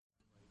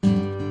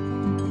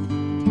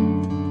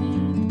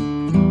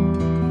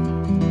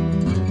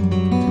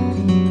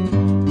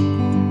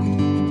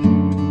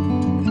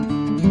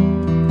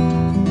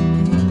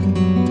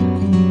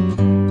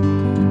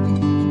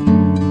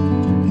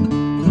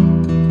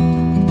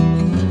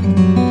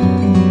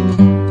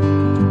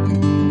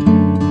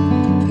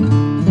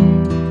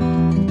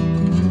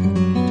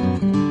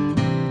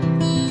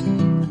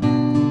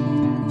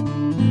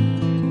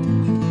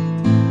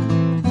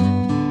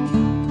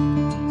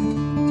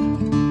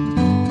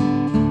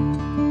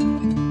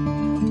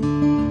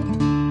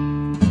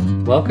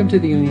Welcome to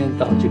the Jungian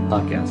Anthology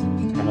Podcast,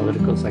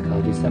 analytical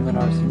psychology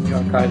seminars from the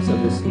archives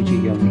of the C.G.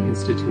 Jung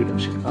Institute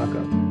of Chicago.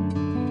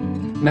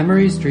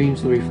 Memories,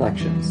 Dreams,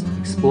 Reflections,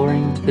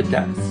 Exploring the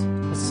Depths,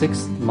 a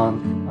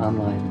 6-month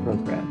online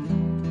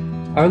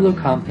program. Arlo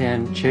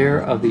Compan, chair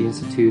of the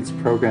Institute's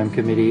program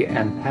committee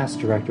and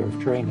past director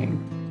of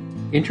training,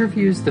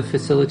 interviews the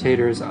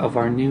facilitators of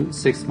our new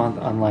 6-month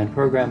online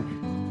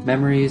program,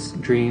 Memories,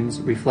 Dreams,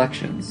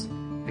 Reflections,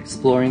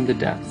 Exploring the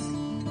Depths.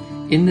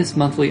 In this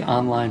monthly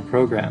online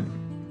program,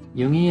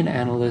 Jungian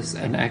analysts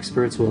and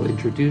experts will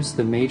introduce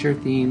the major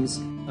themes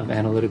of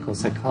analytical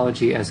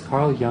psychology as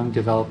Carl Jung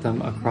developed them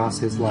across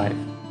his life,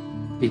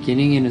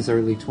 beginning in his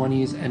early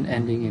 20s and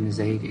ending in his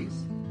 80s.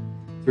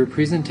 Through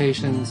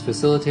presentations,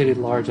 facilitated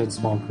large and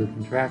small group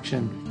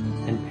interaction,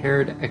 and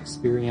paired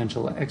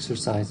experiential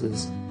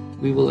exercises,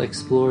 we will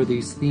explore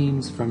these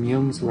themes from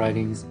Jung's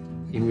writings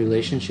in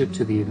relationship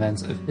to the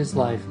events of his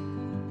life,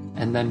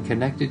 and then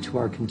connected to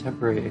our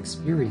contemporary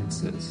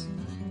experiences.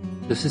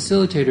 The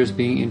facilitators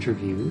being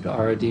interviewed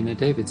are Adina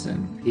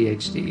Davidson,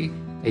 PhD,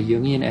 a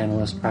Jungian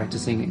analyst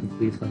practicing in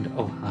Cleveland,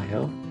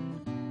 Ohio;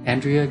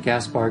 Andrea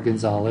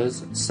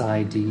Gaspar-Gonzalez,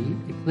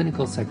 PsyD, a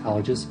clinical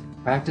psychologist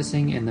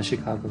practicing in the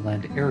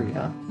Chicagoland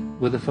area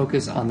with a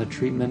focus on the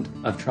treatment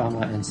of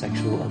trauma and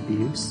sexual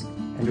abuse,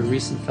 and a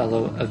recent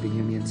fellow of the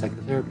Jungian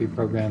psychotherapy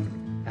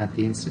program at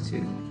the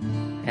Institute;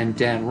 and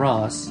Dan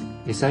Ross,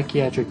 a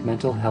psychiatric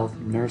mental health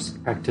nurse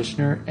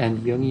practitioner and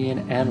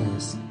Jungian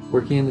analyst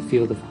working in the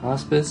field of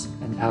hospice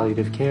and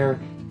palliative care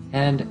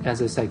and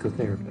as a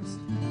psychotherapist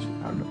in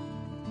Chicago.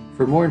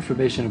 For more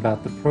information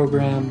about the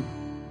program,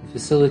 the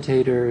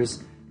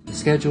facilitators, the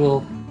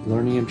schedule,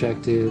 learning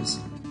objectives,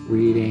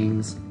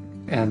 readings,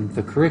 and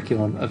the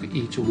curriculum of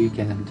each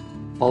weekend,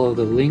 follow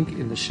the link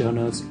in the show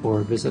notes or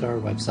visit our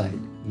website,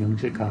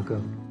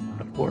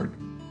 jungchicago.org.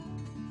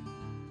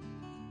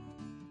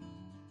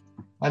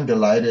 I'm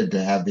delighted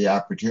to have the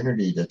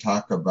opportunity to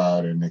talk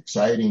about an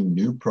exciting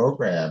new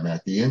program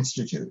at the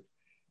Institute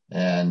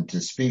and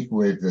to speak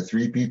with the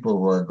 3 people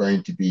who are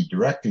going to be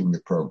directing the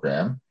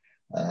program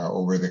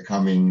over the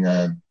coming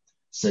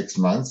 6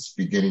 months,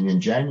 beginning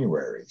in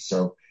January.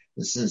 So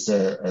this is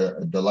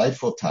a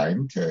delightful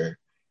time to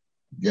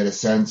get a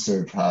sense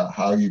of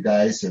how you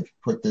guys have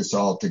put this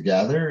all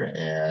together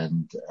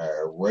and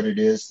what it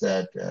is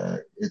that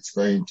it's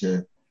going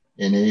to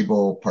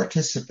enable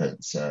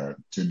participants to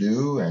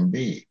do and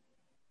be.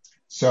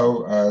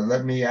 So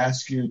let me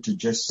ask you to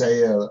just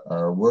say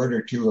a word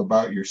or two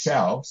about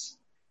yourselves,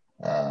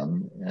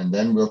 and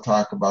then we'll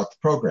talk about the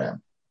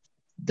program.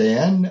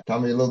 Dan, tell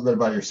me a little bit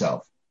about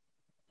yourself.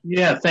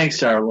 Yeah,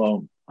 thanks,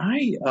 Arlo.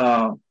 I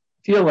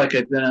feel like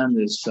I've been on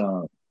this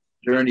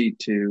journey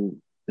to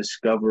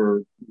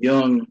discover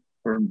Jung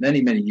for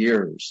many, many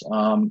years.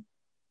 And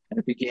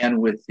it began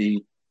with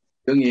the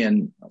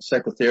Jungian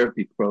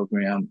psychotherapy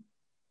program,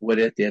 what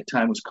at that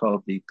time was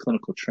called the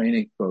clinical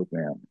training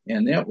program.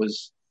 And that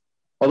was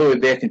all the way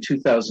back in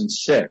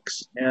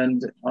 2006.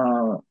 And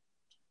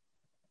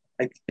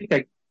I think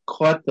I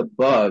caught the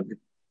bug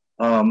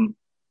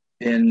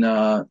in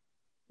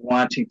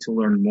wanting to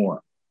learn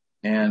more.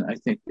 And I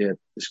think that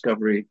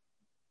discovery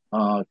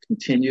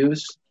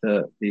continues,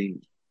 the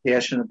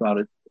passion about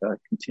it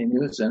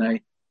continues. And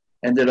I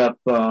ended up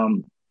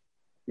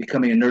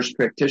becoming a nurse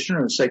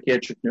practitioner, a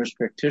psychiatric nurse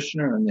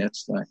practitioner, and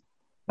that's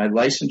my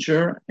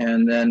licensure,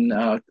 and then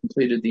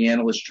completed the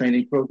analyst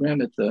training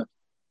program at the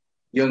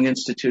Jung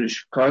Institute of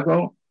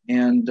Chicago,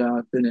 and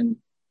I've been in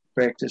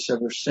practice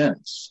ever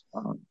since.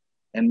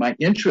 And my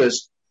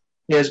interest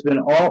has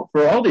been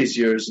for all these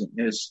years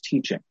is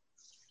teaching.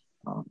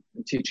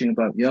 Teaching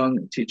about Jung,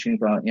 and teaching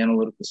about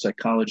analytical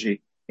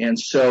psychology. And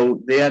so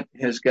that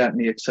has got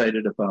me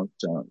excited about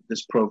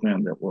this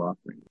program that we're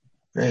offering.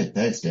 Great.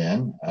 Thanks,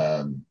 Dan.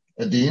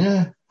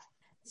 Adina?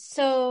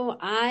 So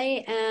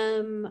I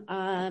am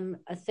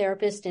a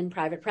therapist in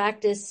private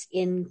practice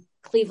in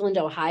Cleveland,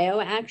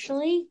 Ohio,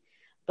 actually,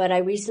 but I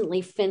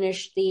recently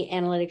finished the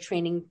analytic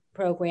training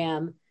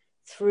program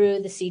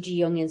through the C.G.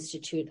 Jung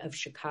Institute of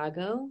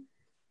Chicago.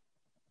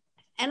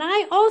 And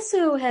I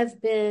also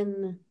have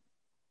been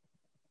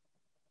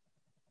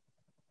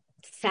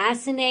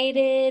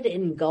fascinated,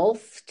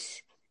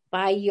 engulfed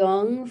by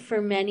Jung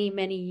for many,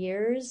 many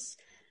years.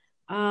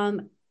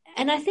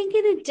 And I think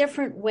in a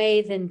different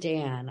way than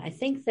Dan. I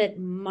think that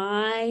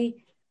my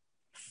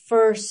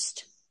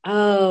first,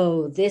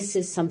 this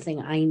is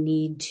something I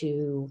need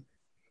to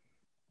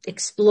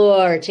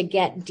explore, to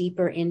get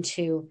deeper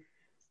into,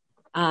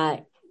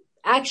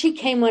 actually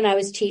came when I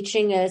was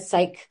teaching a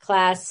psych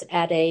class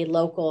at a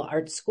local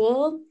art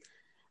school,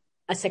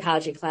 a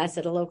psychology class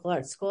at a local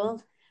art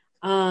school.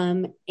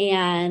 And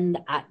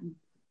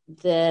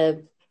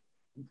the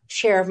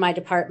chair of my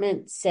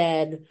department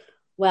said,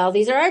 well,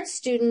 these are art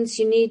students.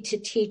 You need to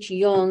teach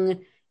Jung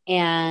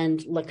and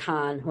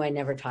Lacan, who I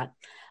never taught.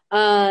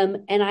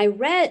 First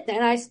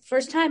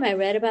time I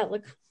read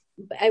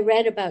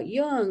about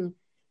Jung,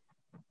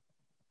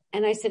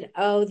 and I said,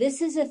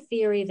 this is a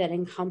theory that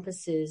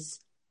encompasses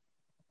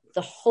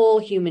the whole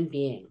human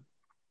being,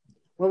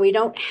 where we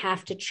don't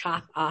have to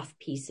chop off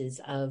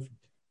pieces of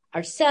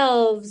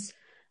ourselves,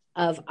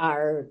 of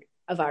our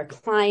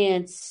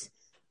clients,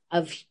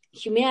 of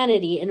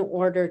humanity, in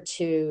order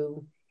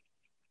to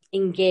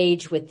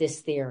engage with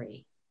this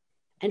theory.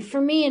 And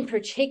for me in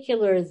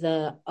particular,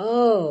 the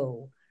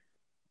O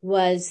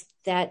was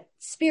that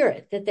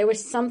spirit, that there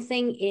was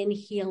something in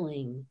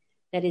healing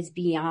that is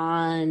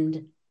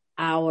beyond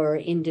our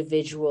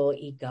individual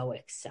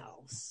egoic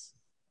selves.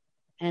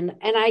 And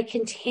I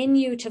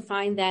continue to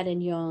find that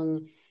in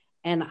Jung,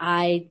 and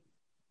I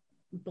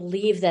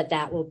believe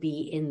that will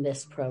be in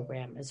this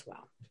program as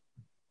well.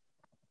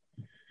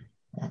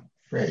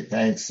 Great.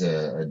 Thanks,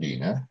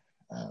 Adina.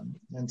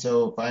 And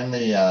so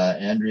finally,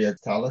 Andrea,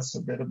 tell us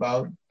a bit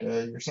about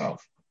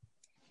yourself.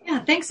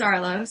 Yeah, thanks,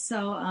 Arlo.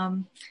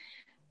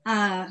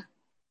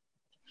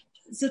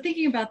 So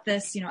thinking about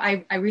this,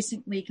 I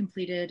recently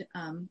completed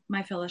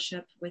my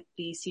fellowship with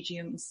the C.G.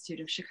 Jung Institute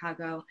of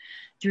Chicago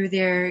through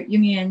their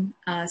Jungian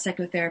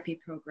psychotherapy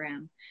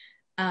program,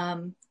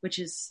 which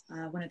is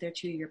one of their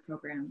 2-year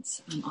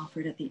programs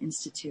offered at the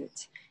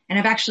Institute. And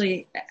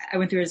I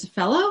went through it as a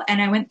fellow,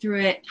 and I went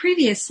through it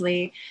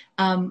previously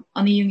on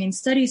the Jungian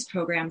Studies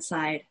program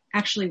side,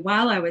 actually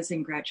while I was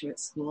in graduate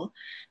school,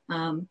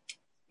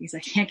 because I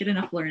can't get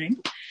enough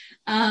learning.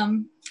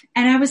 And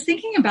I was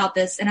thinking about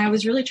this, and I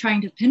was really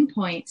trying to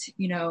pinpoint,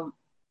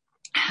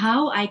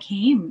 how I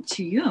came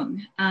to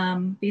Jung,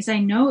 because I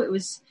know it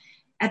was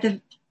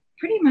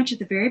pretty much at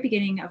the very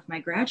beginning of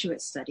my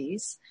graduate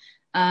studies.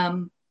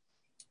 And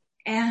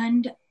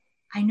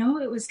I know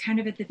it was kind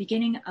of at the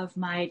beginning of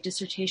my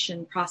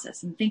dissertation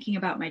process and thinking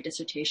about my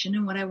dissertation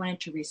and what I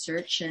wanted to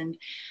research. And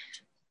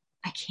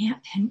I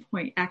can't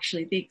pinpoint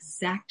actually the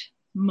exact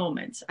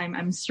moment.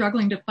 I'm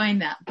struggling to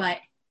find that, but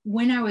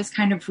when I was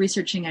kind of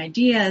researching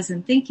ideas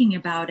and thinking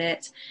about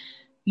it,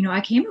 I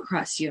came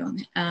across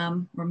Jung,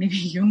 or maybe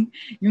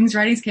Jung's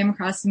writings came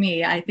across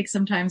me. I think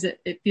sometimes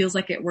it feels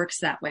like it works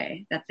that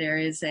way, that there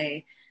is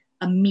a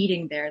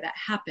meeting there that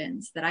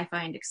happens that I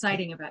find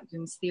exciting about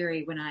Jung's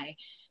theory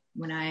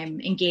when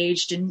I'm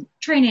engaged in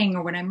training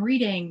or when I'm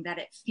reading, that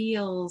it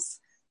feels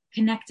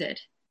connected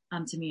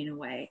to me in a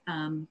way.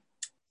 And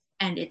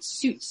it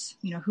suits,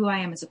 who I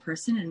am as a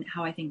person and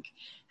how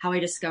I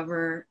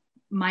discover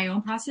my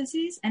own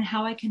processes and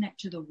how I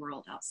connect to the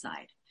world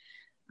outside.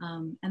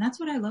 And that's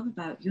what I love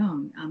about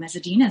Jung. As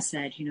Adina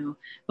said,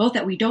 both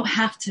that we don't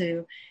have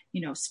to,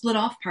 split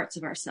off parts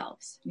of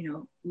ourselves.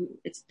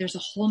 There's a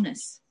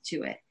wholeness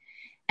to it.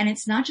 And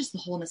it's not just the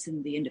wholeness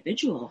in the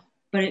individual,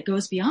 but it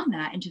goes beyond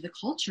that into the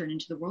culture and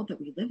into the world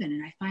that we live in.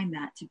 And I find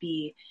that to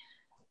be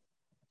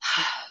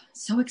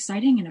so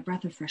exciting and a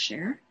breath of fresh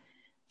air.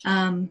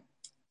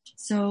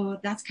 So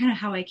that's kind of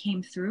how I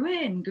came through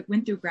it and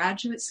went through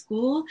graduate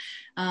school,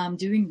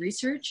 doing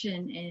research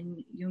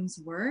in Jung's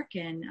work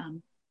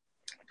and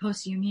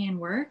post-Jungian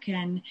work,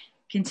 and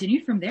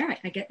continued from there.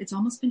 It's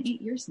almost been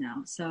 8 years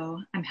now,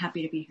 so I'm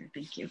happy to be here.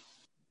 Thank you.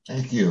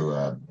 Thank you,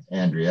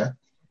 Andrea.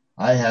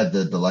 I had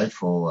the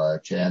delightful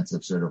chance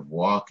of sort of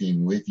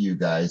walking with you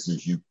guys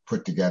as you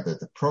put together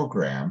the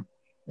program.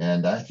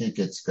 And I think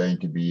it's going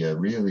to be a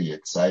really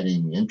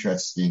exciting,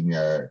 interesting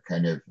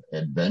kind of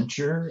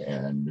adventure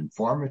and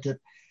informative.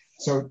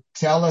 So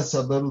tell us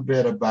a little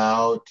bit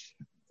about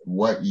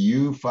what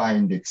you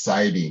find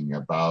exciting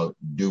about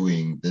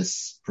doing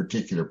this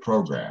particular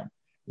program.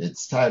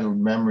 It's titled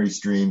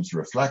Memories, Dreams,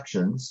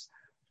 Reflections,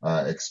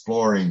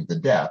 Exploring the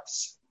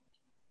Depths,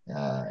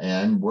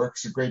 and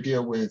works a great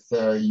deal with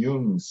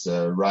Jung's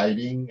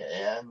writing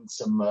and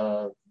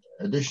some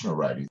additional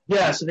writing.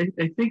 Yes,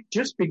 I think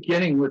just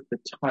beginning with the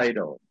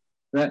title,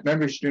 that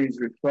Memories, Dreams,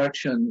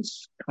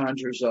 Reflections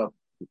conjures up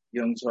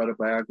Jung's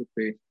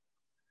autobiography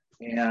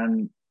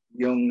and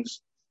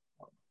Jung's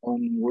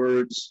own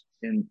words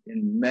in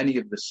many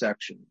of the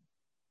sections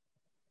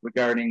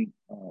regarding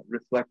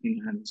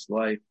reflecting on his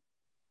life.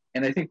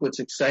 And I think what's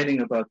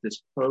exciting about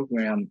this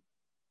program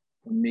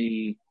for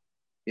me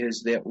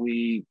is that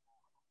we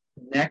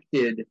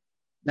connected,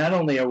 not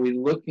only are we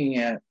looking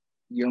at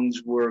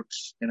Jung's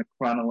works in a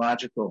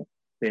chronological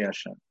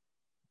fashion,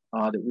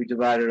 that we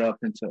divided up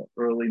into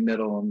early,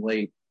 middle, and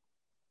late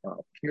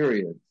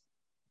periods.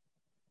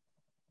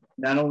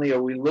 Not only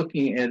are we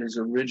looking at his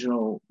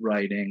original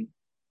writing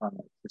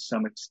to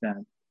some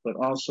extent, but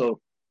also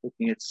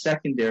looking at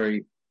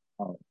secondary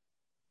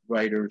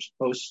writers,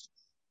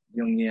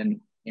 post-Jungian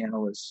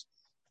analysts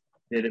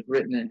that have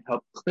written and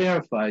helped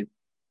clarify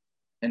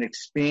and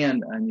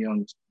expand on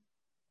Jung's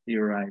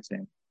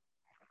theorizing,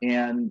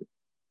 and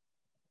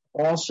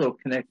also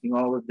connecting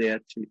all of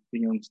that to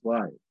Jung's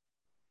life.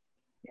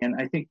 And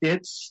I think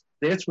that's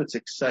what's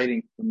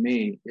exciting for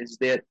me, is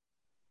that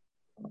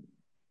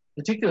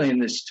particularly in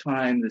this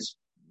time, this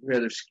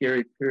rather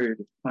scary period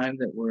of time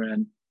that we're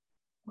in,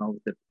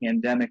 with the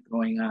pandemic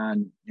going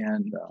on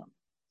and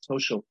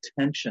social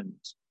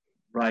tensions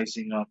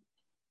rising up,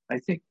 I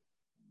think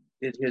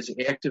it has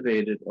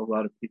activated a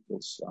lot of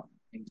people's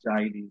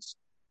anxieties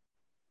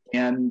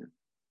and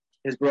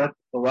has brought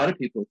a lot of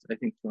people, I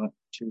think,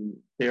 to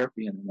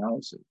therapy and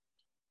analysis.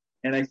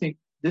 And I think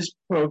this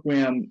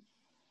program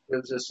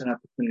gives us an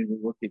opportunity to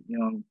look at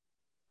Jung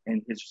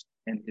and his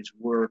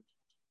work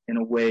in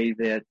a way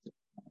that,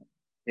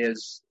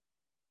 as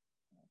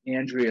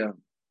Andrea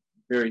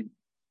very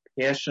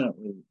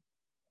passionately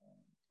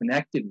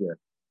connected with,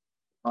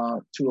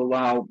 to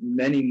allow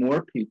many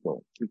more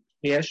people to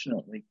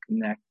passionately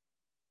connect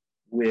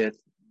with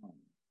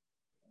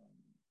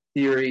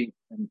theory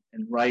and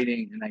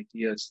writing and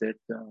ideas that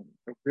are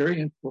very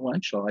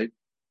influential.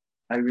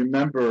 I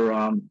remember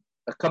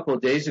a couple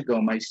of days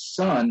ago, my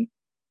son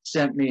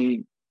sent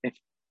me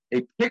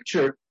a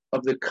picture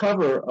of the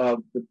cover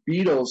of the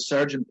Beatles'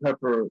 Sgt.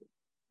 Pepper's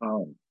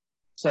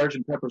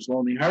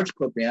Lonely Hearts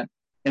Club Band,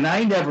 and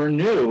I never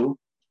knew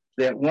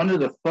that one of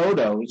the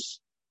photos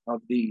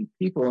of the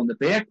people in the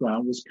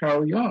background was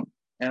Carl Jung.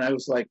 And I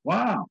was like,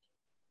 wow.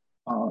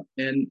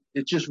 And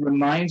it just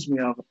reminds me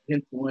of how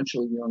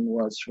influential Jung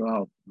was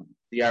throughout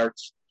the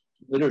arts,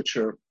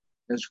 literature,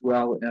 as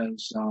well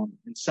as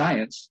in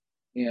science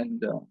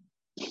and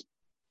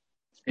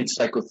in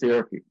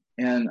psychotherapy.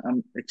 And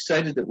I'm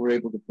excited that we're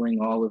able to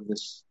bring all of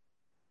this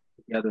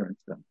together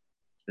into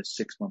the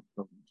 6-month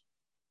program.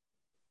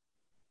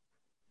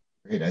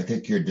 Great. I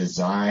think your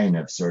design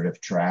of sort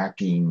of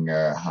tracking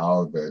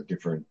how the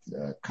different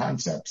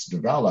concepts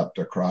developed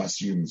across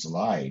Jung's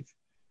life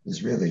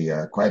is really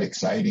a quite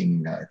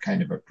exciting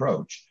kind of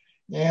approach,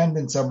 and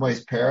in some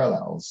ways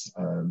parallels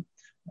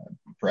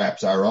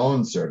perhaps our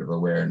own sort of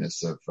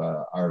awareness of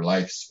our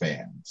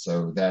lifespan.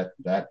 So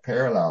that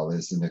parallel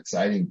is an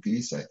exciting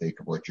piece, I think,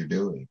 of what you're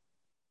doing.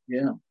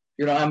 Yeah.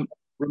 I'm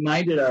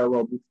reminded,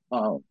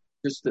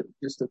 just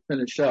to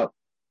finish up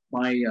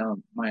my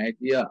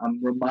idea,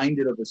 I'm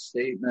reminded of a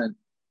statement,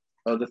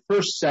 the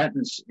first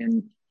sentence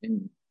in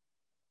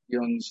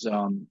Jung's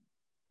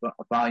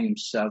volume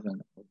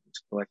 7 of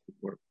his collected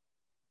work.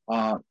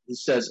 He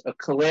says, "A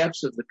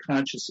collapse of the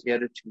conscious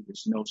attitude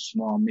is no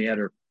small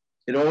matter.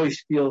 It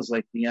always feels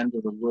like the end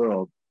of the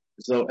world,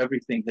 as though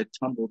everything had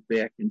tumbled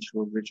back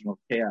into original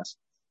chaos."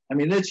 I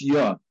mean, that's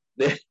Jung.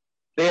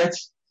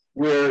 That's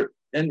where,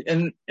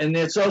 and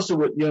that's also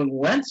what Jung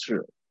went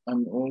through.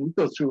 When we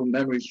go through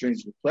Memories,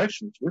 Dreams,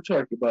 Reflections, we're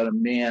talking about a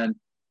man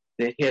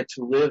that had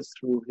to live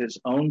through his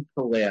own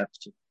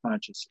collapse of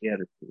conscious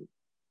attitude,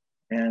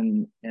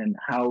 and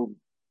how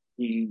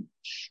he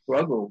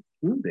struggled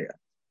through that.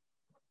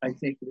 I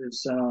think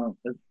is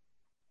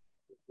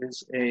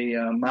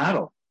a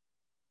model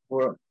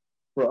for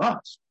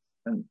us,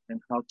 and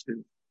how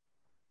to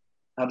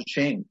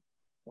change,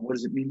 and what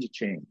does it mean to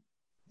change?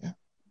 Yeah,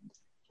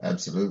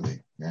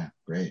 absolutely. Yeah,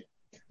 great.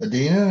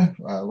 Adina,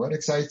 what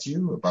excites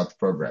you about the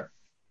program?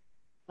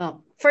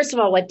 Well, first of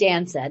all, what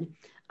Dan said.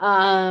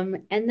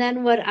 And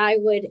then what I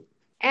would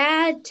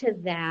add to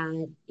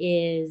that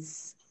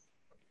is,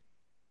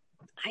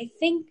 I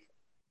think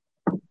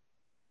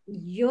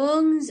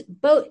Jung's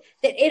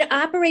it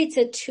operates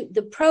at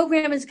the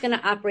program is going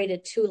to operate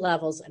at 2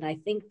 levels. And I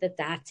think that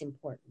that's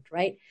important,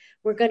 right?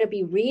 We're going to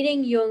be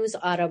reading Jung's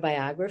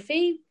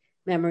autobiography,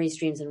 Memories,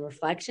 Dreams, and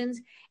Reflections,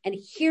 and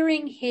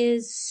hearing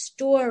his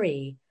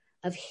story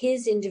of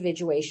his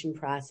individuation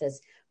process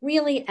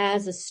really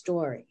as a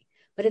story.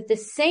 But at the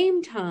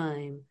same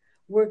time,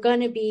 we're going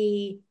to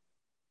be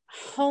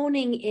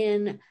honing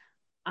in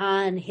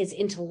on his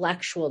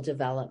intellectual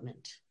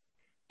development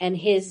and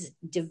his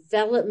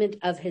development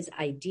of his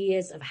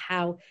ideas of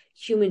how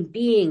human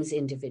beings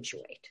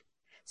individuate.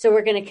 So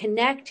we're going to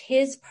connect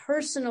his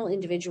personal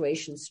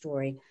individuation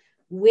story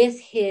with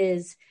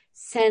his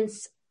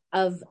sense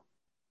of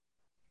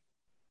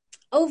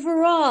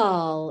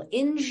overall,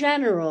 in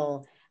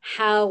general,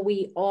 how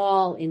we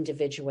all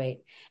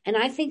individuate. And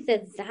I think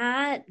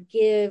that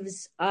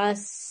gives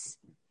us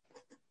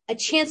a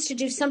chance to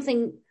do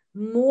something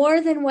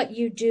more than what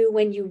you do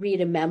when you read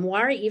a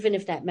memoir, even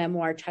if that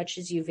memoir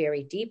touches you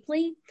very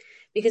deeply,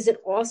 because it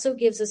also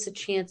gives us a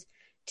chance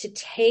to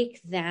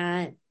take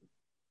that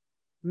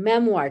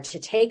memoir, to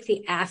take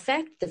the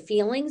affect, the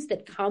feelings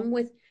that come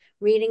with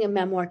reading a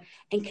memoir,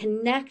 and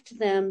connect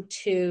them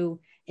to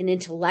an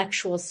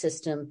intellectual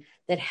system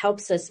that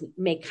helps us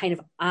make kind of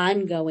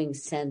ongoing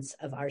sense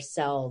of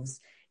ourselves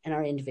and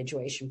our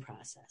individuation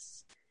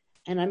process.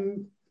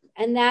 And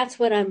that's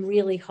what I'm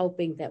really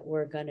hoping that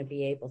we're going to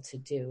be able to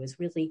do, is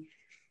really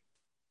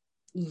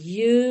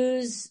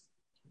use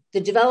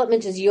the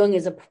development of Jung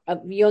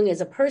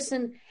as a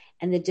person,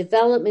 and the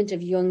development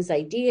of Jung's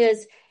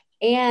ideas,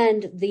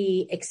 and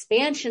the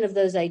expansion of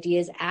those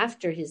ideas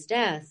after his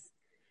death.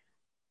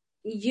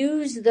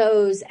 Use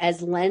those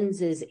as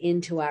lenses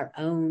into our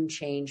own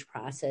change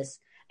process.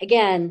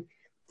 Again,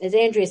 as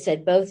Andrea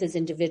said, both as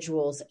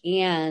individuals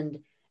and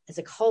as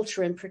a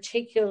culture, and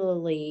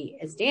particularly,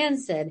 as Dan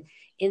said,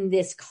 in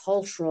this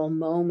cultural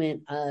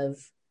moment of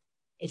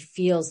it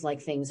feels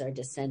like things are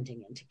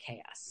descending into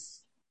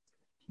chaos.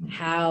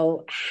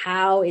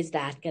 How is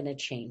that going to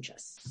change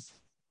us?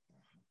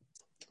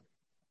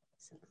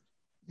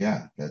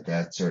 Yeah,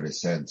 that sort of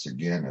sense,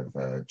 again,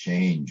 of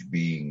change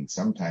being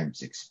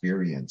sometimes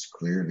experienced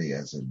clearly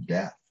as a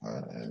death,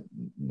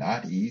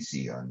 not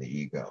easy on the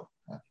ego.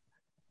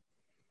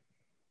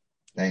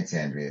 Thanks,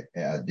 Andrea.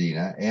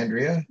 Dina.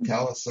 Andrea,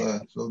 tell us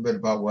a little bit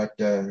about what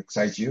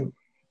excites you.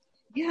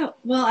 Yeah,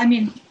 well, I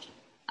mean,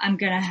 I'm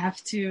going to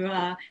have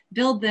to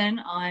build then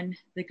on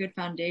the good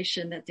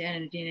foundation that Dan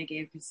and Adina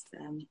gave, because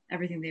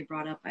everything they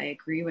brought up, I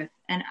agree with.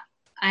 And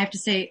I have to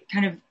say,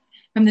 kind of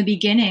from the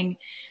beginning,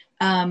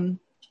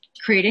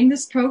 creating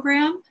this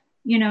program,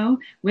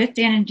 with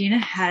Dan and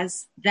Adina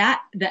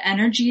the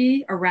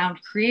energy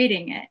around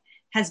creating it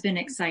has been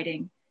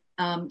exciting.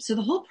 So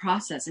the whole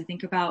process, I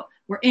think about,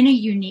 we're in a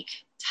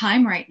unique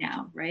time right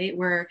now, right?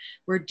 We're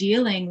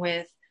dealing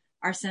with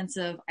our sense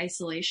of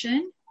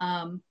isolation,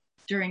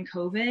 during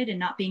COVID, and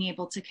not being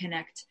able to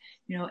connect,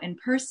 in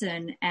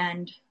person,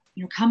 and,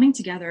 coming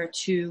together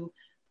to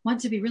want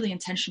to be really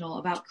intentional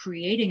about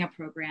creating a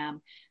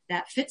program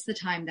that fits the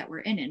time that we're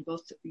in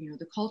both,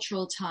 the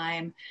cultural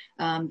time,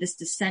 this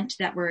descent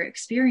that we're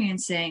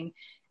experiencing,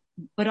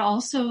 but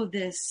also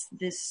this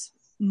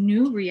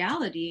new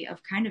reality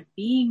of kind of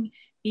being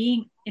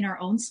in our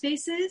own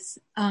spaces,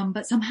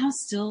 but somehow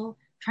still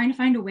trying to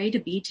find a way to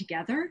be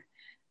together.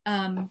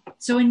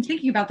 So in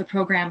thinking about the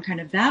program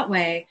kind of that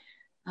way,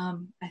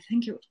 I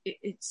think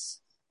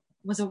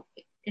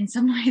in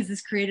some ways,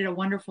 this created a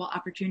wonderful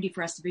opportunity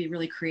for us to be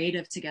really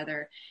creative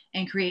together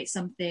and create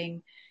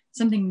something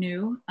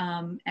new,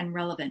 and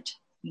relevant,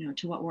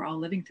 to what we're all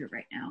living through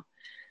right now.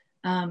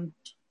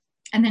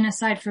 And then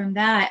aside from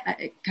that,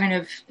 kind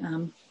of,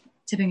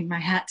 tipping my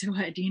hat to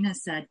what Adina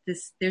said,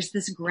 there's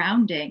this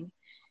grounding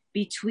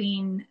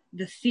between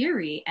the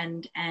theory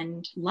and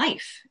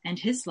life, and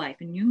his life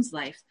and Jung's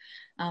life.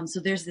 So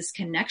there's this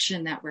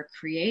connection that we're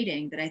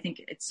creating that I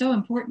think it's so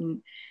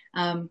important.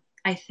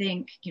 I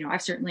think,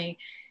 I've certainly,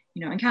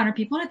 encountered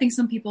people, and I think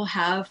some people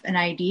have an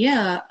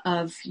idea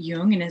of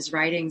Jung and his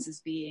writings as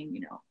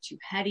being, too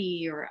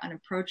heady or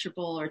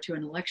unapproachable or too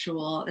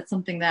intellectual. That's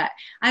something that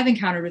I've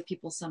encountered with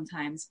people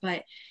sometimes,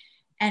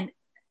 and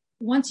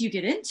once you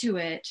get into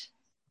it,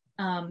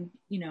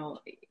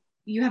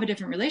 you have a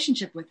different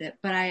relationship with it.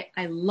 But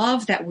I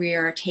love that we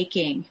are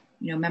taking,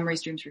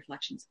 memories, dreams,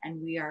 reflections,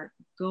 and we are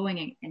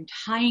going and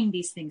tying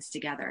these things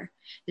together.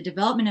 The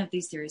development of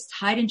these theories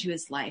tied into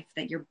his life,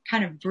 that you're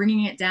kind of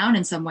bringing it down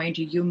in some way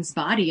into Jung's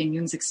body and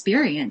Jung's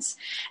experience.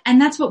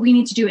 And that's what we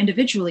need to do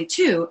individually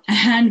too.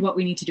 And what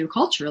we need to do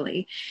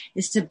culturally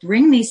is to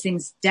bring these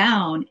things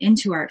down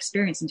into our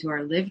experience, into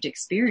our lived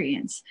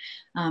experience.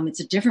 It's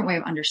a different way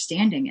of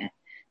understanding it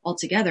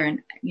altogether.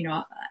 And,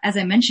 as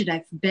I mentioned,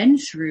 I've been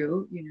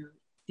through,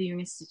 the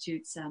Jung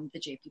Institute's,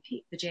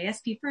 the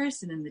JSP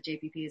first, and then the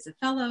JPP as a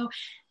fellow.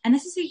 And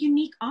this is a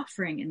unique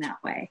offering in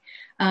that way.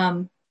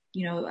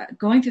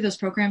 Going through those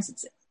programs,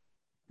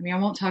 I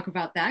won't talk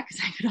about that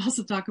because I could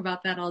also talk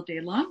about that all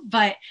day long,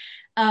 but,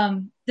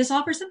 this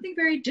offers something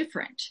very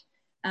different,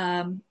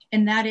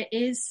 in that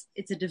it's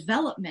a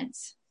development,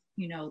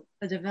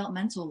 a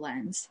developmental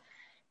lens,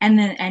 and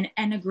then,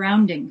 and a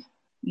grounding,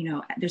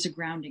 there's a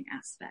grounding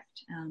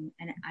aspect.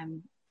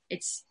 And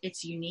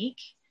it's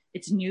unique.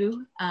 It's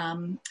new,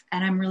 and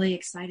I'm really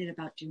excited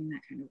about doing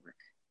that kind of work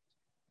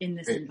in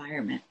this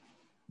environment.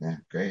 Yeah,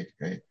 great.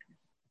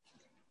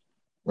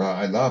 Well,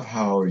 I love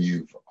how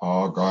you've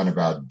all gone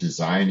about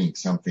designing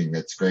something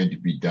that's going to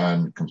be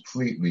done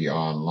completely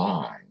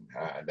online.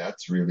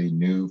 That's really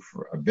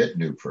a bit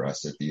new for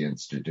us at the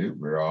Institute.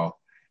 We're all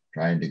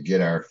trying to get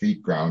our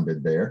feet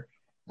grounded there.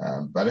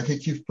 But I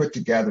think you've put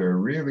together a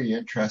really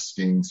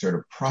interesting sort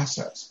of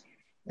process.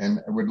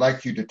 And I would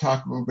like you to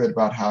talk a little bit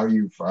about how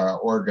you've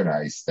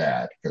organized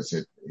that, because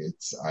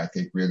it's, I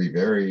think, really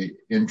very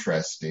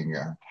interesting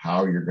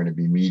how you're going to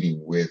be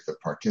meeting with the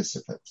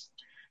participants.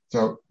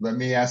 So let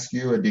me ask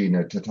you,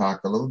 Adina, to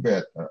talk a little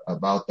bit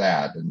about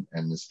that,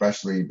 and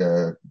especially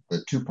the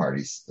two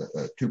parties,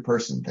 the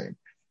two-person thing.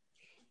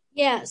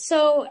 Yeah,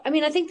 so,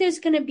 I think there's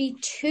going to be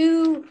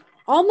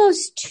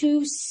almost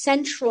two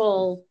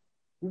central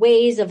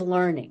ways of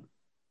learning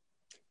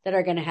that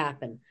are going to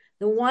happen.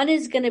 The one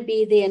is going to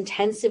be the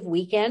intensive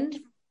weekend,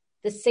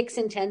 the 6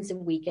 intensive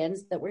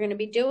weekends that we're going to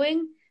be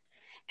doing.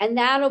 And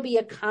that'll be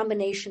a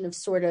combination of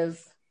sort of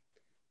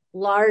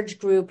large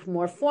group,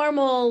 more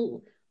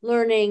formal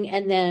learning,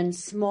 and then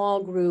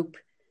small group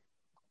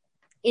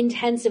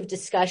intensive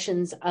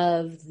discussions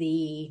of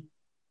the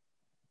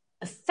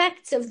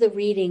effects of the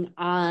reading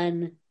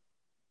on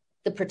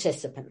the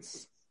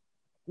participants,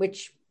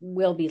 which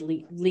will be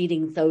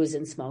leading those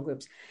in small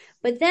groups.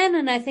 But then,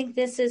 and I think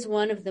this is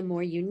one of the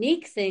more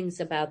unique things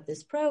about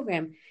this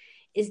program,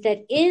 is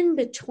that in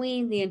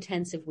between the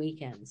intensive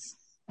weekends,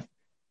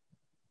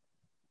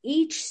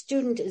 each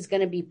student is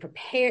going to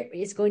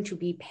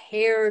be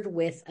paired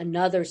with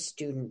another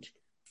student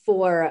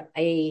for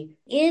a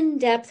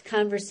in-depth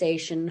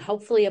conversation,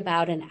 hopefully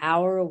about an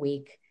hour a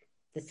week,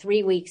 the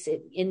 3 weeks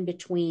in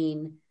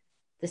between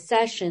the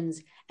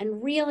sessions,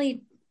 and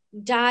really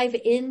dive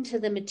into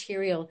the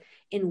material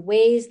in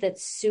ways that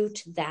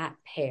suit that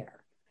pair.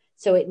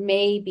 So it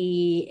may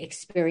be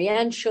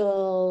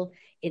experiential,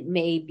 it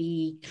may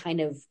be kind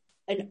of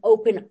an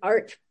open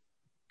art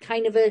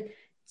kind of a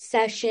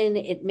session,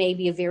 it may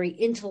be a very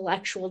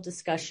intellectual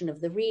discussion of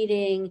the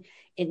reading,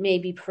 it may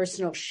be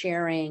personal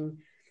sharing.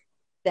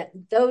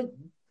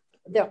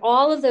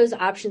 All of those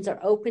options are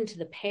open to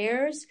the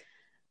pairs,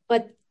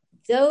 but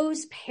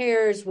those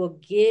pairs will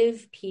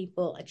give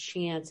people a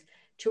chance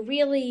to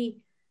really,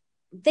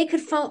 they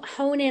could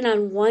hone in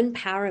on one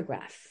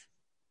paragraph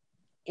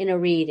in a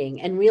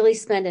reading and really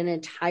spend an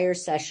entire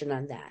session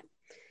on that.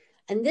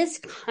 And this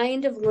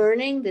kind of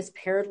learning, this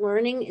paired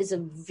learning, is a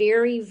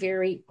very,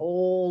 very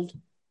old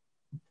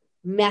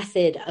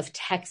method of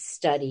text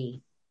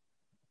study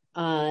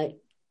in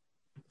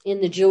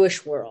the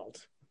Jewish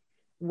world,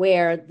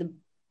 where the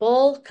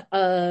bulk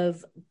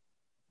of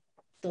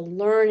the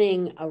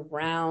learning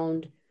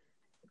around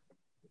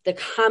the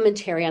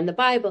commentary on the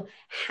Bible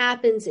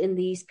happens in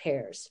these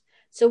pairs.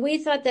 So we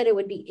thought that it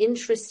would be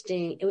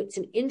interesting. It's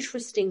an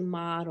interesting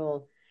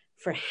model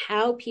for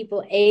how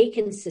people, A,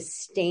 can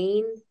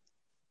sustain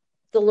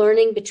the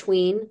learning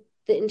between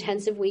the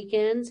intensive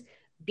weekends,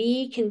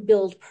 B, can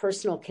build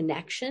personal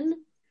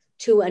connection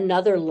to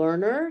another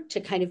learner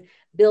to kind of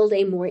build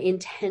a more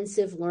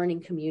intensive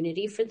learning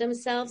community for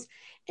themselves,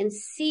 and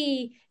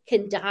C,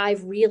 can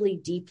dive really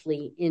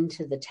deeply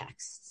into the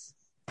texts.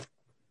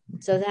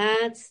 So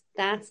that's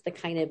the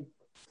kind of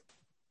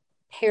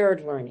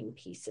paired learning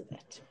piece of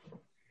it.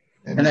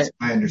 And it's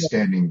my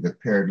understanding, the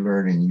paired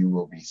learning, you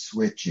will be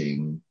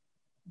switching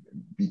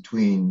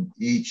between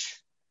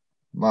each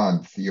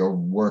month. You'll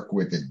work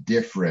with a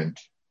different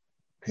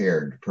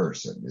paired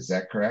person. Is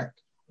that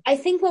correct? I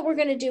think what we're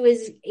going to do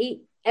is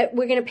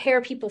we're going to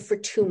pair people for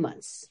 2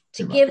 months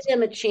to give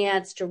them a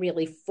chance to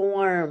really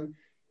form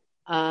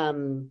a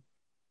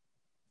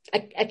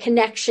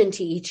connection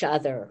to each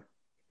other.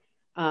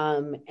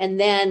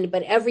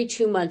 But every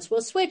 2 months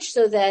we'll switch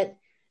so that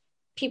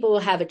people will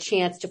have a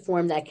chance to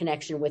form that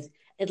connection with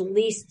at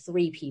least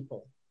 3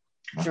 people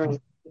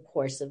during the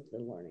course of the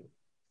learning.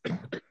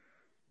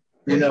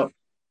 You know,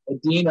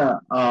 Adina,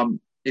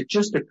 it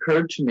just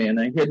occurred to me, and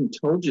I hadn't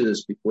told you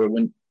this before,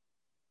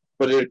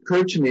 but it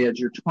occurred to me as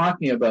you're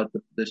talking about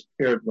this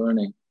paired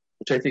learning,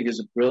 which I think is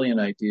a brilliant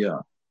idea.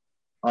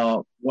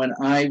 When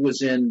I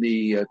was in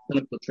the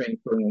clinical training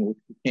program, which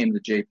became the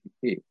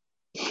JPP,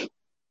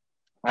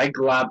 I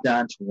globbed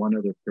onto one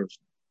other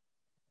person.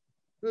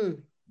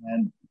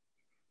 And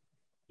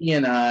he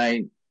and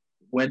I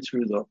went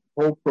through the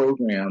whole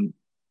program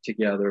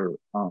together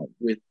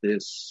with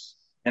this,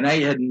 and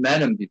I hadn't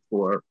met him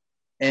before,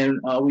 and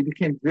we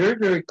became very,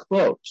 very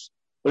close.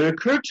 But it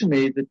occurred to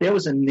me that there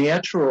was a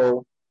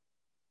natural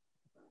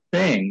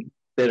thing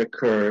that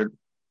occurred.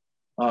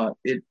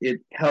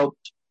 It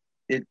helped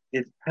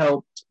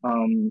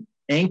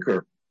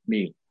anchor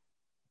me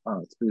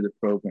through the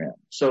program.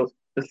 So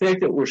the fact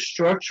that we're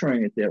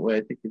structuring it that way,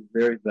 I think, is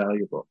very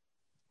valuable.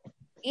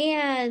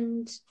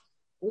 And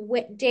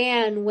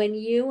Dan, when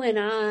you and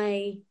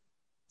I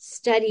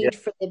studied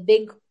for the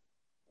big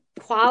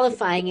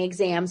qualifying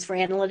exams for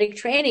analytic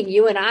training,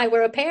 you and I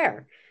were a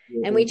pair.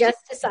 And we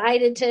just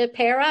decided to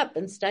pair up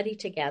and study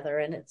together.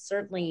 And it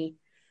certainly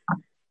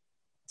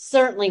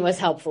was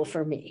helpful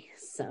for me.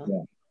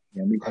 So,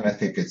 and I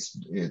think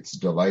it's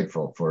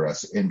delightful for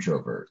us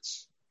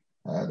introverts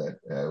that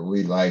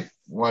we like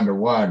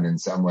 1-to-1 in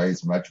some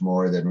ways much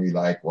more than we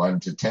like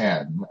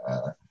 1-to-10.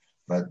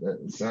 But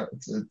it's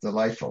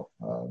delightful.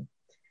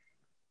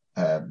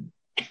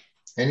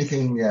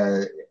 Anything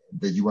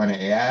that you want to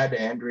add,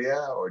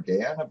 Andrea or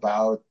Dan,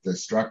 about the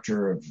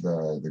structure of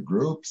the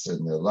groups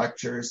and the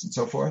lectures and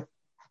so forth?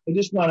 I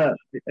just want to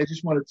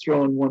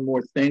throw in one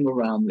more thing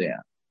around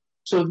that.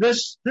 So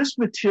this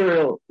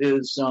material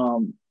is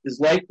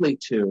likely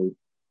to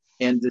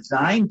and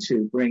designed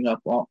to bring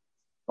up all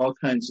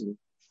kinds of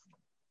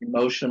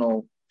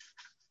emotional,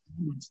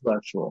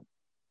 intellectual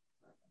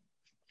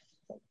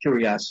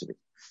curiosity.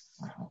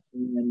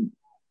 And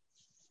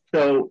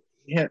so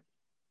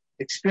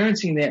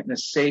experiencing that in a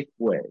safe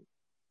way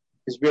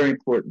is very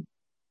important.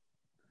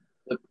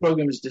 The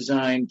program is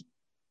designed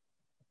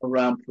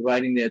around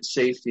providing that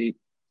safety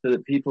so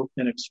that people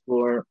can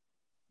explore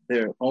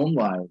their own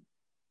lives,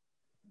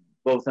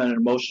 both on an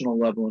emotional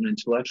level and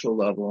intellectual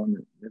level. And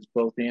as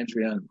both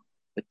Andrea and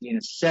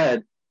Adina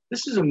said,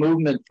 this is a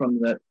movement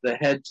from the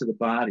head to the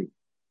body.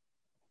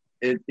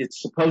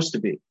 It's supposed to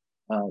be.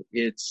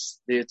 It's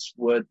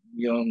what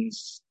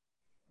Jung's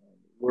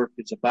work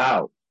is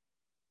about.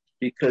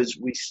 Because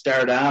we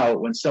start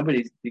out, when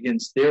somebody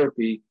begins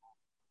therapy,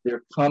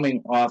 they're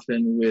coming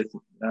often with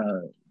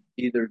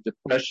either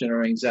depression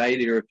or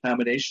anxiety or a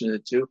combination of the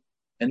two.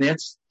 And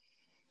that's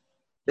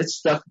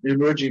stuff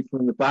emerging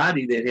from the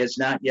body that has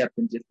not yet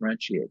been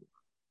differentiated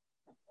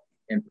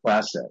and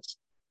processed,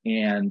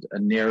 and a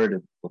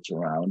narrative built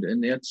around.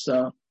 And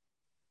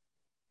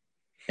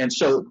and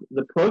so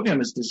the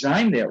program is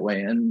designed that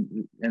way.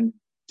 And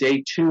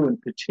day 2 in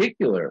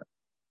particular,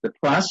 the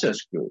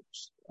process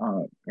groups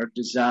are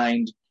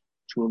designed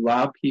to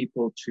allow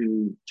people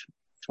to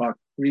talk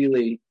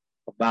freely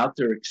about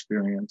their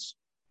experience,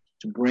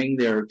 to bring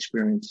their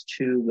experience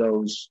to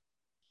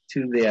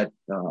that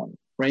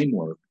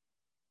framework,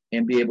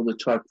 and be able to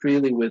talk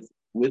freely with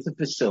a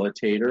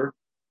facilitator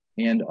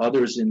and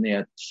others in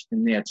that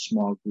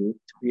small group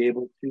to be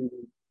able to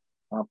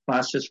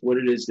process what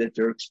it is that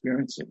they're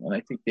experiencing. And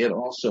I think that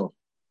also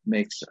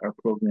makes our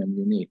program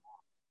unique.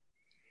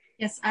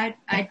 Yes, I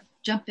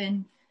jump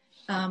in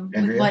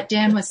with what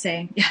Dan was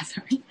saying. Yeah,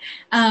 sorry.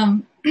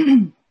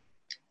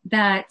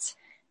 That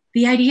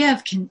the idea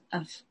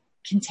of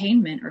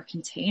containment or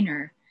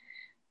container,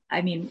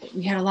 I mean,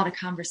 we had a lot of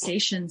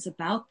conversations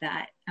about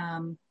that,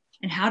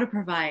 and how to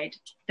provide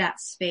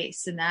that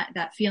space and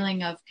that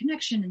feeling of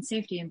connection and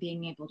safety and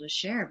being able to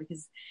share,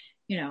 because,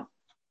 you know,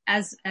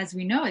 as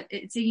we know,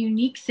 it's a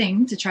unique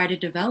thing to try to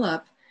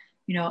develop,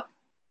 you know,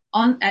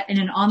 in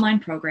an online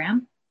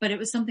program, but it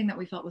was something that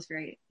we felt was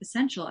very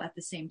essential at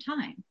the same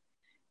time.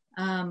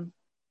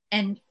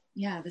 And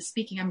yeah,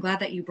 I'm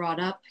glad that you brought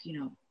up, you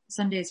know,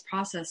 Sunday's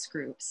process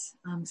groups,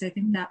 because I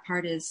think that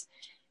part is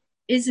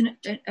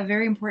a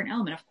very important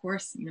element. Of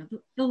course, you know,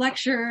 the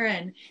lecture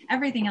and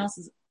everything else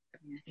is,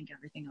 I think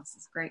everything else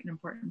is great and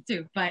important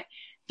too, but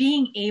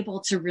being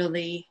able to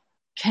really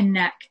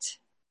connect,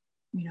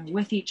 you know,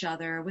 with each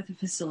other, with a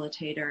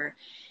facilitator,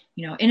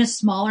 you know, in a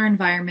smaller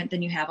environment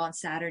than you have on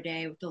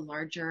Saturday with the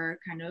larger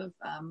kind of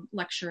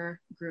lecture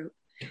group,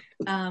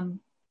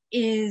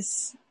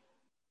 is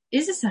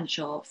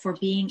essential for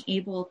being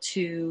able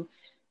to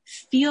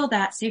feel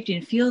that safety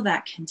and feel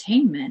that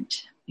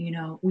containment. You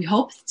know, we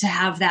hope to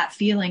have that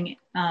feeling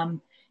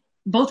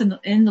both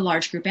in the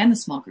large group and the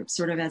small group,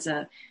 sort of as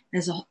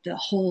the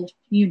whole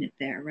unit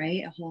there,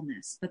 right? A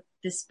wholeness. But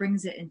this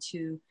brings it into,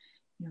 you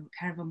know,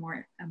 kind of a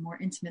more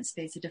intimate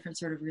space, a different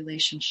sort of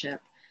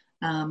relationship.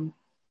 And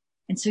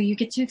so you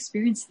get to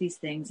experience these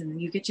things,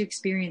 and you get to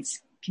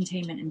experience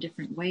containment in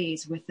different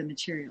ways with the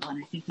material.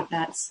 And I think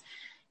that's,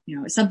 you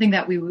know, something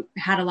that we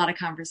had a lot of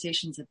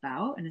conversations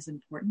about and is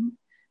important.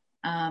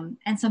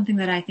 And something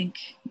that I think,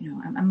 you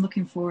know, I'm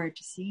looking forward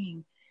to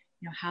seeing,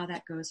 you know, how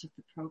that goes with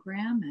the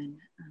program, and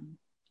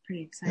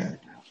pretty excited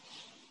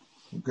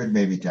about. Good,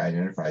 maybe to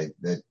identify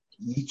that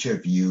each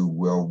of you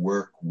will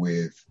work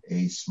with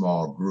a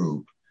small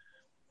group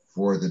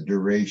for the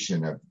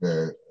duration of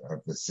the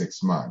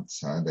 6 months,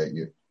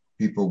 that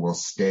people will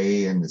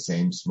stay in the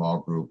same small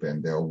group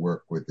and they'll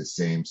work with the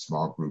same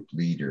small group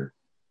leader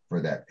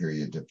for that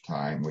period of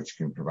time, which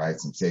can provide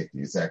some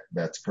safety.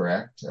 That's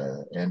correct,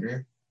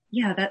 Andrea?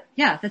 Yeah,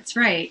 that's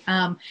right.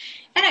 And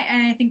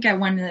I think I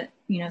want to,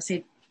 you know,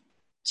 say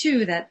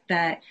too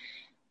that,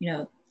 you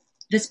know,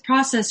 this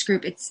process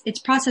group, it's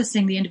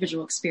processing the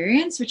individual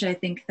experience, which I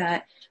think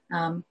that,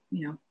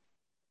 you know,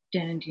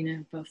 Dan and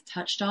Dina both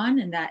touched on,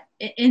 and that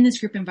in this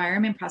group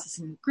environment,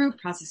 processing the group,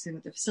 processing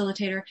with the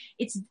facilitator,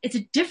 it's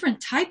a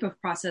different type of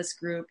process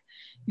group,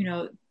 you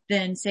know,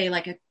 than say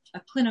like a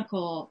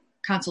clinical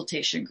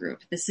consultation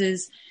group. This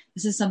is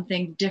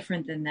something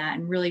different than that,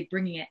 and really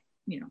bringing it,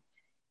 you know,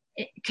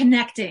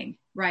 connecting,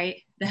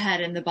 right, the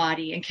head and the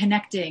body, and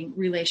connecting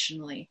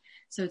relationally.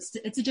 So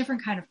it's a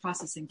different kind of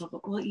processing,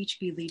 but we'll each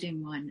be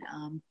leading one.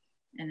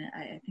 And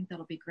I think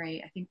that'll be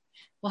great. I think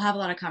we'll have a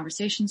lot of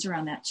conversations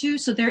around that too.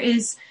 So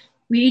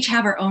we each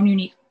have our own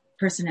unique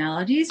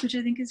personalities, which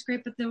I think is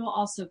great, but there will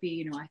also be,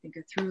 you know, I think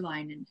a through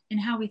line in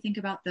how we think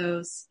about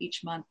those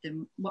each month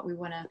and what we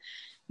want to,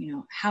 you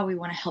know, how we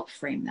want to help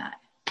frame that.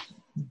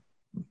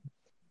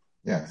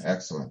 Yeah,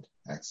 excellent.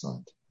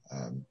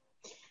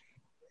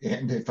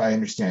 And if I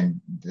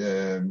understand,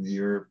 have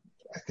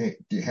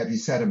you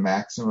set a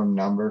maximum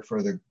number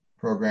for the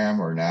program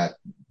or not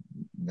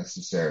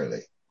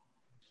necessarily?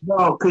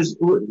 No, because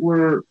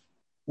we're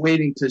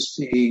waiting to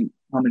see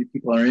how many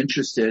people are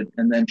interested,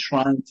 and then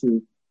trying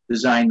to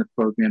design the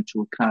program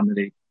to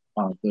accommodate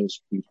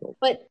those people.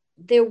 But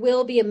there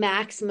will be a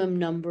maximum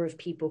number of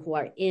people who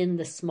are in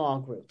the small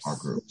groups. Small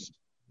groups.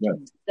 Yeah.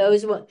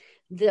 Those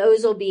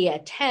will be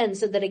at 10,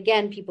 so that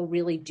again, people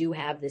really do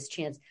have this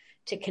chance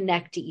to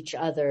connect to each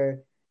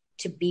other,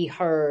 to be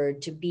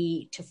heard,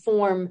 to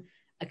form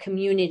a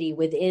community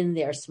within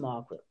their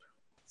small group.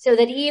 So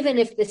that even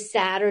if the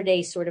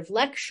Saturday sort of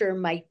lecture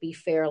might be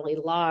fairly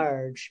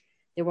large,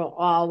 there will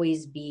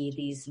always be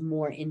these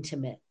more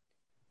intimate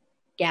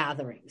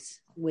gatherings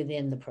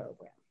within the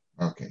program.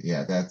 Okay,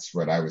 yeah, that's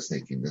what I was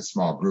thinking. The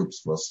small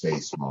groups will stay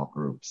small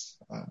groups.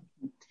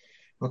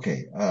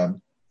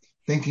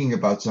 Thinking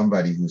about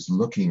somebody who's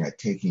looking at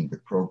taking the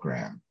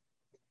program,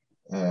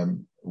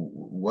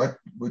 what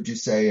would you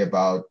say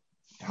about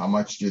how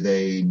much do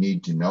they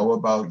need to know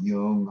about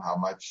Jung? How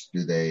much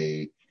do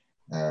they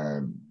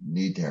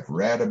need to have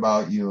read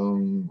about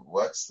Jung?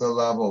 What's the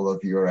level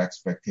of your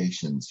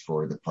expectations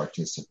for the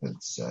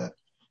participants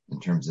in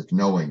terms of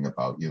knowing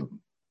about Jung?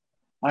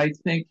 I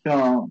think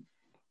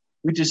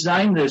we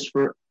designed this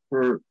for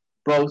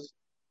both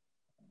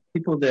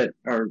people that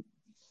are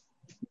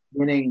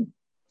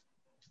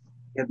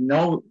have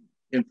no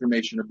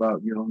information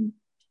about Jung,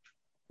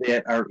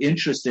 that are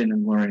interested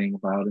in learning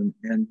about him,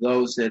 and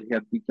those that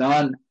have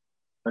begun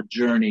a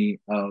journey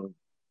of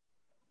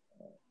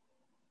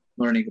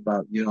learning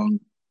about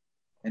Jung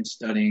and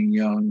studying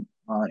Jung,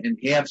 and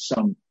have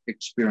some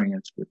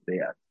experience with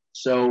that.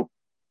 So,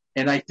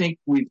 and I think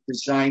we've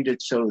designed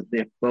it so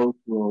that both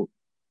will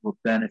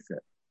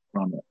benefit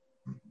from it.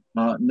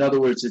 In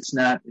other words, it's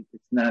not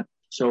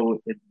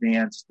so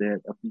advanced that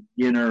a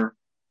beginner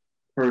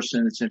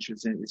person that's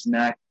interested is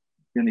not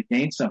going to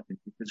gain something,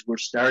 because we're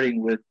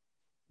starting with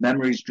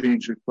Memories,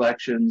 Dreams,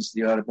 Reflections,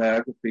 the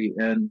autobiography,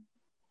 and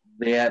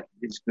that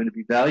is going to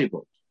be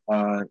valuable.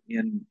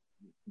 Then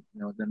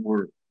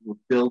we're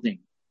building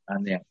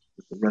on that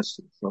with the rest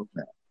of the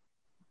program.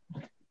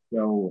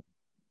 So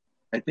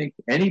I think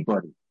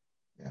anybody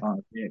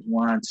that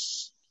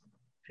wants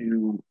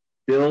to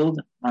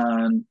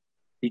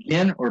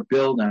begin or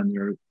build on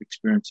your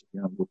experience of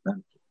Jung will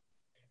benefit.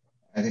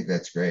 I think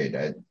that's great.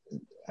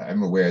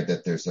 I'm aware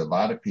that there's a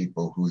lot of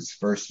people whose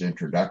first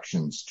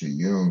introductions to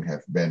Jung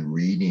have been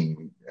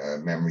reading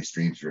Memories,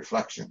 Dreams,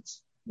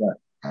 Reflections. Right.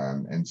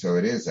 And so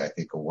it is, I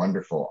think, a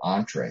wonderful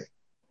entree.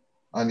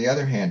 On the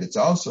other hand, it's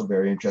also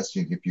very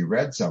interesting, if you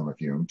read some of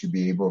Jung, to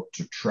be able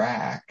to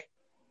track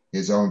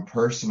his own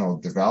personal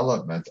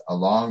development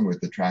along with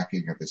the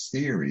tracking of his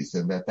theories,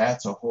 and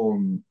that's a whole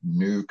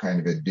new kind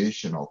of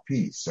additional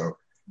piece. So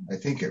I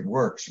think it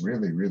works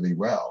really, really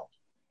well.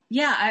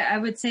 Yeah, I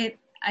would say,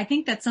 I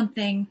think that's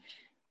something,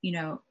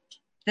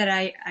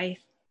 that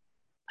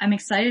I'm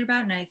excited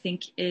about and I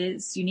think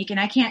is unique. And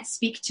I can't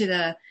speak to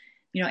the,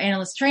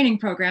 analyst training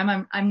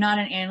program. I'm not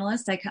an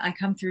analyst. I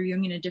come through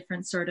Jung in a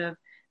different sort of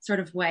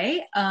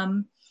way.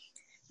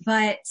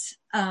 But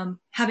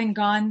having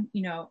gone,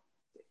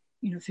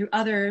 through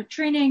other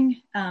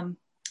training,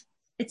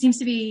 it seems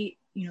to be,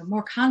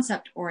 more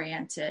concept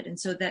oriented. And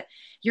so that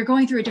you're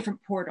going through a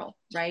different portal,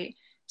 right?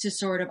 To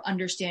sort of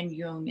understand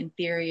Jung in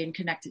theory and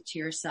connect it to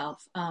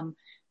yourself.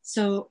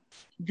 So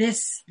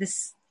this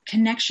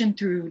connection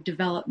through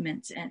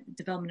development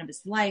of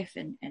his life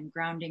and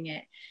grounding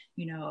it,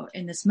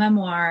 in this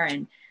memoir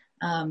and,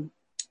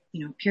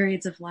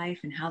 periods of life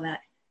and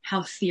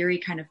how theory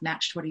kind of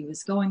matched what he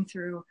was going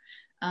through.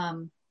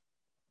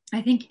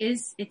 I think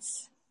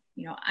it's,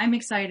 I'm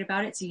excited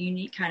about it. It's a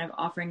unique kind of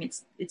offering.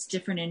 It's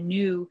different and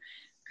new,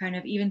 kind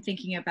of even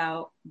thinking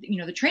about,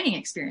 the training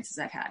experiences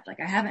I've had. Like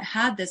I haven't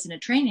had this in a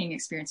training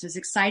experience. It was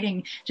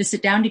exciting to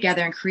sit down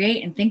together and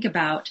create and think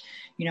about,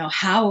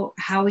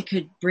 how we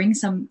could bring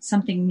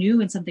something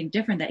new and something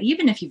different, that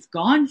even if you've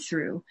gone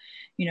through,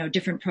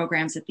 different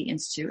programs at the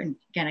Institute, and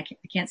again, I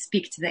can't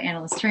speak to the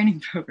analyst training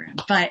program,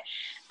 but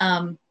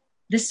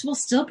this will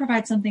still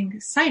provide something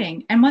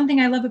exciting. And one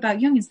thing I love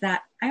about Jung is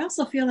that I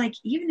also feel like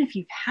even if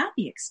you've had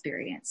the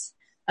experience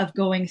of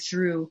going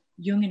through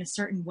Jung in a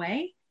certain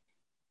way,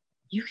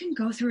 you can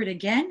go through it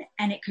again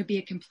and it could be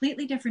a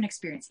completely different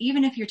experience,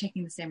 even if you're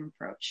taking the same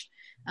approach.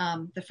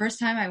 The first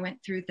time I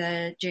went through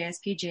the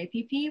JSP,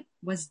 JPP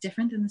was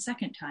different than the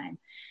second time.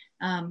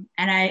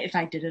 If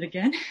I did it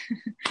again,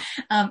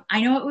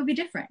 I know it would be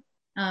different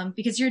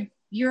because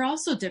you're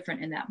also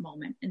different in that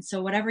moment. And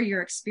so whatever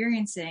you're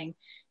experiencing,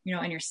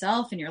 in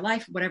yourself, in your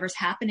life, whatever's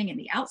happening in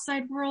the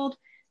outside world,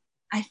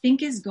 I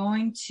think is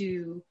going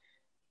to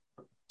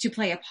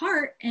play a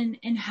part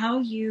in how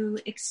you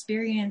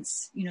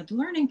experience, the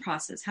learning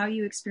process, how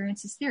you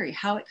experience this theory,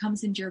 how it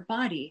comes into your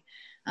body,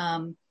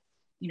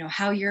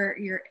 how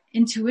your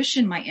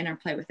intuition might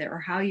interplay with it, or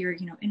how your,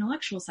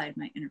 intellectual side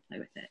might interplay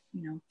with it.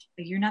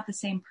 You're not the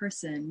same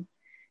person,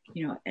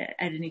 at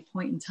any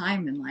point in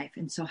time in life.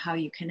 And so how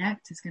you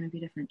connect is going to be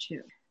different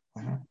too.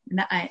 Uh-huh.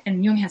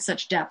 And Jung has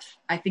such depth.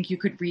 I think you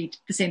could read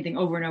the same thing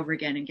over and over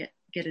again and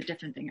get a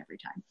different thing every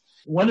time.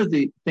 One of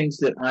the things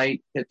that I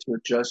had to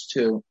adjust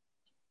to,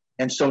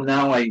 and so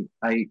now I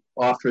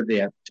offer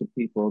that to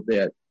people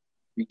that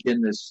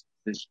begin this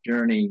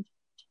journey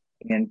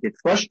and get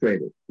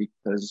frustrated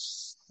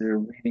because they're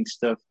reading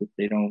stuff that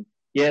they don't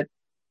get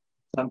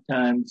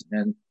sometimes.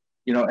 And,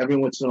 every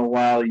once in a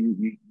while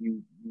you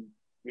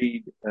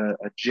read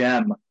a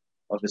gem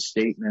of a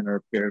statement or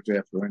a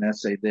paragraph or an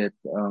essay that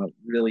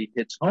really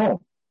hits home.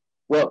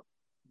 Well,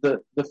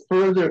 the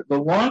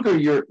longer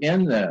you're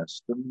in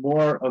this, the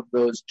more of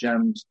those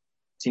gems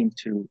seem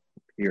to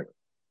appear.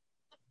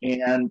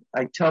 And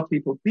I tell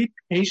people, be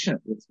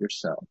patient with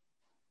yourself.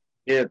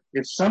 If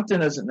something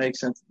doesn't make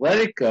sense, let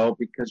it go,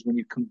 because when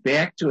you come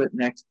back to it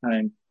next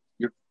time,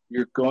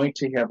 you're going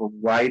to have a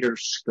wider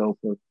scope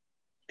of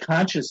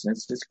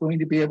consciousness that's going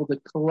to be able to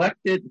collect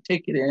it and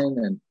take it in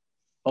and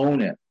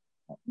own it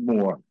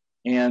more.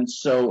 And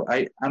so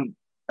I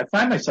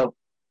find myself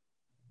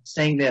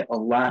saying that a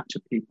lot to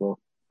people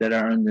that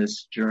are on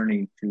this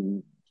journey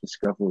to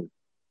discover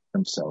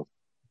themselves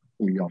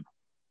through Jung.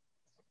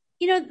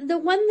 The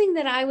one thing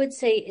that I would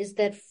say is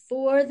that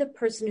for the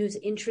person who's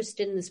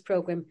interested in this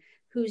program,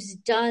 who's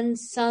done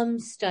some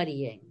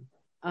studying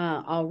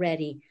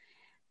already,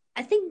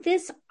 I think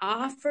this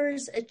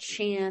offers a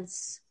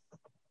chance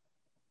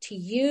to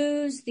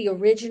use the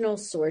original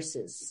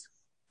sources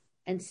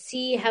and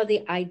see how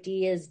the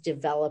ideas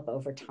develop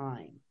over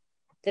time,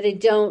 that I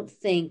don't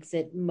think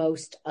that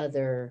most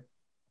other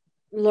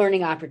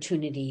learning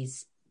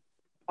opportunities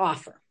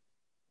offer.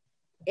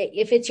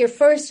 If it's your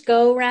first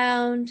go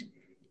round,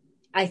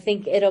 I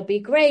think it'll be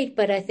great,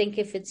 but I think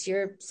if it's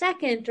your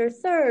second or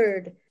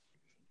third,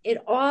 it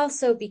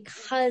also,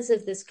 because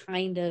of this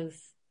kind of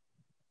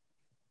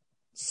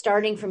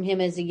starting from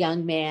him as a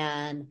young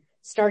man,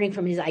 starting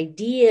from his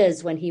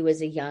ideas when he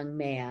was a young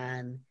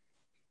man,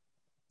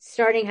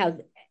 starting how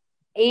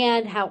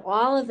and how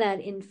all of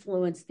that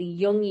influenced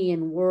the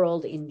Jungian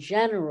world in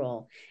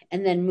general,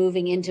 and then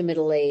moving into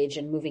middle age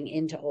and moving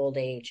into old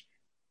age,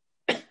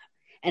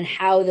 and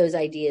how those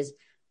ideas,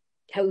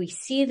 how we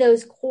see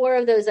those core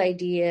of those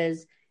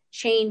ideas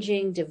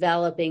changing,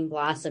 developing,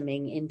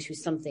 blossoming into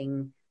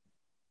something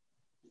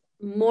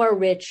more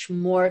rich,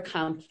 more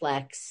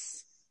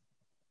complex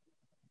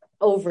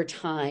over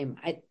time.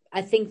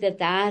 I think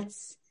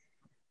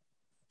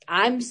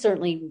I'm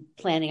certainly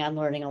planning on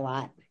learning a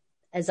lot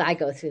as I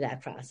go through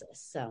that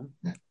process. So,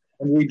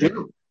 and we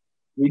do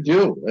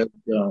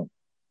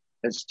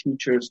as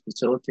teachers,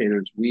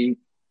 facilitators, we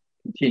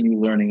continue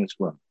learning as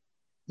well.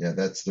 Yeah,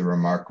 that's the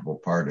remarkable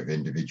part of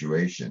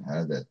individuation,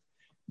 that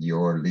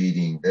you're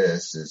leading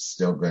this is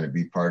still going to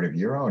be part of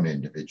your own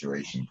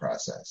individuation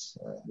process.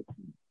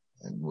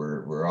 And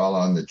we're all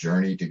on the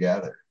journey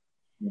together.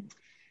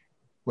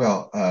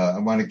 Well, I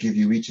want to give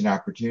you each an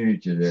opportunity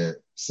to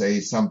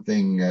say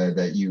something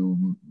that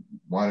you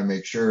want to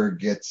make sure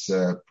gets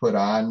put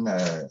on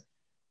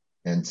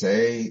and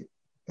say,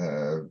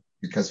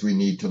 because we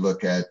need to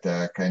look at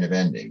kind of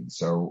ending.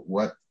 So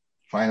what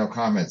final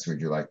comments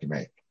would you like to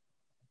make?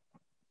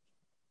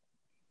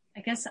 I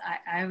guess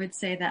I would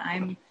say that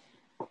I'm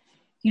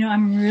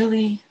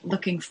really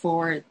looking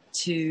forward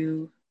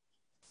to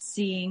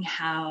seeing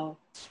how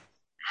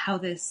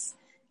this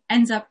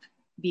ends up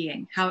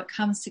being, how it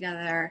comes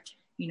together,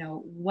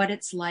 what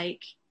it's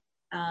like,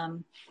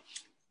 how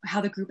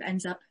the group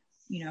ends up,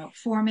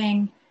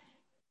 forming,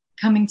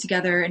 coming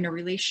together in a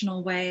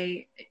relational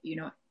way,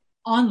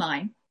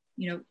 online,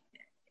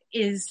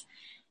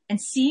 and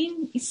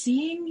seeing,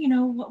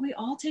 what we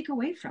all take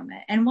away from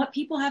it and what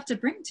people have to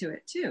bring to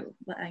it too.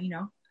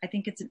 I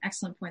think it's an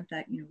excellent point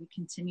that, we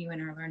continue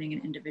in our learning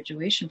and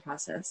individuation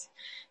process,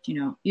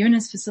 even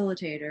as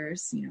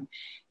facilitators,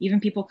 even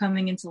people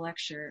coming into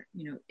lecture,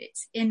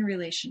 it's in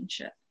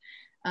relationship.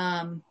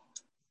 And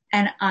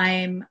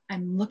I'm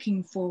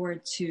looking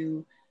forward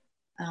to,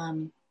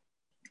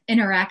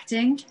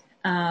 interacting,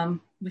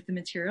 with the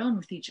material and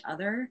with each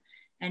other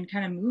and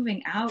kind of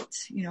moving out,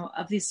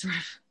 of these sort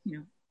of,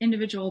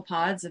 individual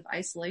pods of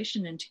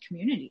isolation into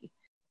community.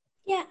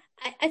 Yeah.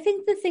 I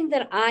think the thing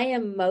that I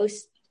am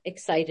most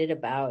excited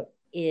about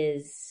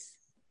is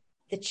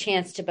the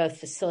chance to both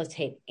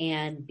facilitate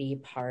and be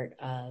part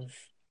of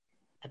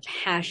a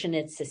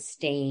passionate,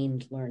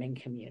 sustained learning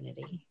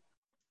community.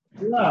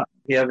 Yeah,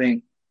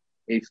 having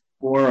a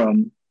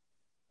forum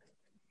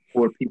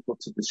for people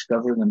to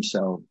discover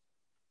themselves,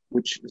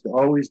 which is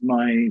always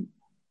my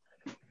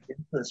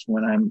interest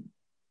when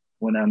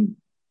I'm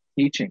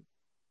teaching.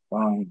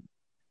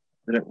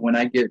 That when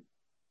I get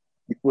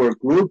before a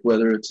group,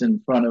 whether it's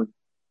in front of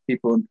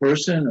people in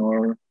person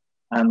or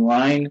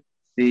online,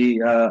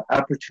 the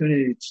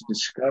opportunity to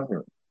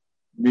discover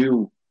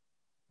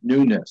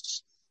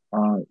newness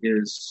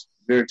is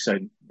very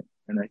exciting to me,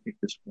 and I think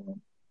this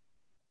forum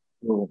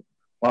will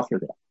offer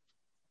that.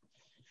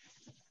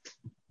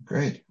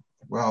 Great.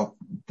 Well,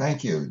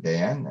 thank you,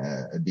 Dan,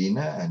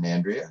 Adina, and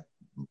Andrea.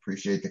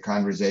 Appreciate the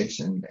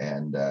conversation,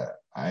 and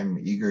I'm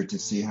eager to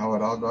see how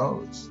it all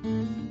goes.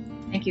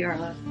 Thank you,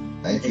 Arlo.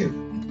 Thank you.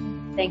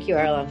 Thank you,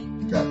 Arlo.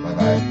 Yeah,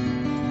 bye-bye.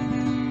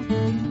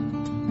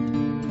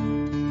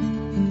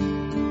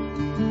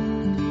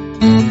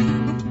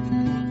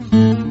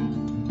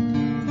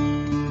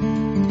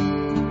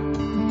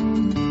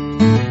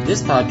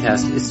 This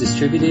podcast is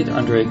distributed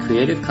under a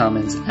Creative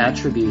Commons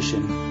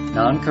Attribution,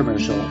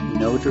 Non-Commercial,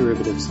 No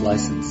Derivatives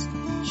license.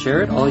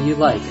 Share it all you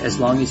like as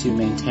long as you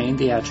maintain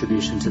the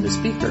attribution to the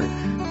speaker,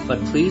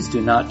 but please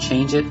do not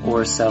change it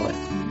or sell it.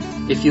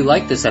 If you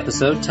like this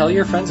episode, tell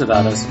your friends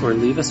about us or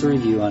leave us a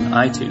review on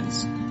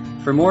iTunes.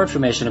 For more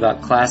information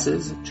about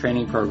classes,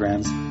 training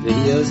programs,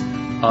 videos,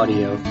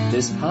 audio,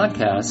 this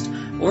podcast,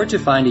 or to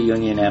find a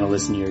Jungian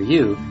analyst near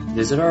you,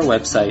 visit our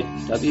website,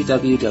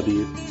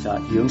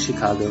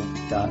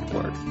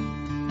 www.jungchicago.org.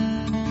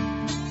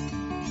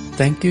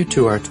 Thank you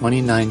to our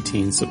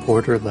 2019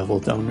 supporter level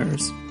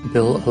donors,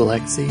 Bill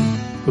Alexi,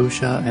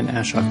 Usha and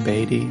Ashok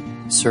Bedi,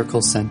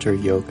 Circle Center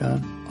Yoga,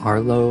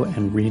 Arlo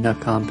and Rena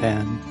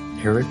Compan,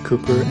 Eric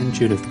Cooper and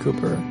Judith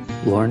Cooper,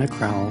 Lorna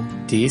Crowell,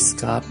 D.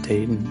 Scott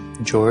Dayton,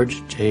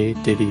 George J.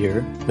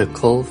 Didier, the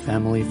Kull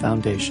Family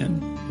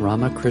Foundation,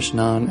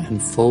 Ramakrishnan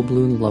and Full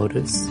Bloom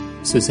Lotus,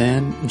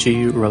 Suzanne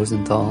G.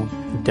 Rosenthal,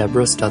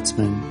 Deborah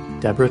Stutzman,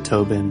 Deborah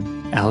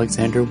Tobin,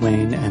 Alexander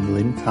Wayne and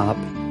Lynn Kopp,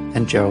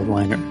 and Gerald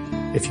Weiner.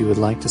 If you would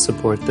like to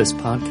support this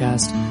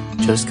podcast,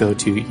 just go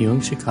to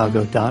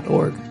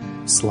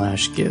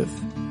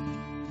jungchicago.org/give.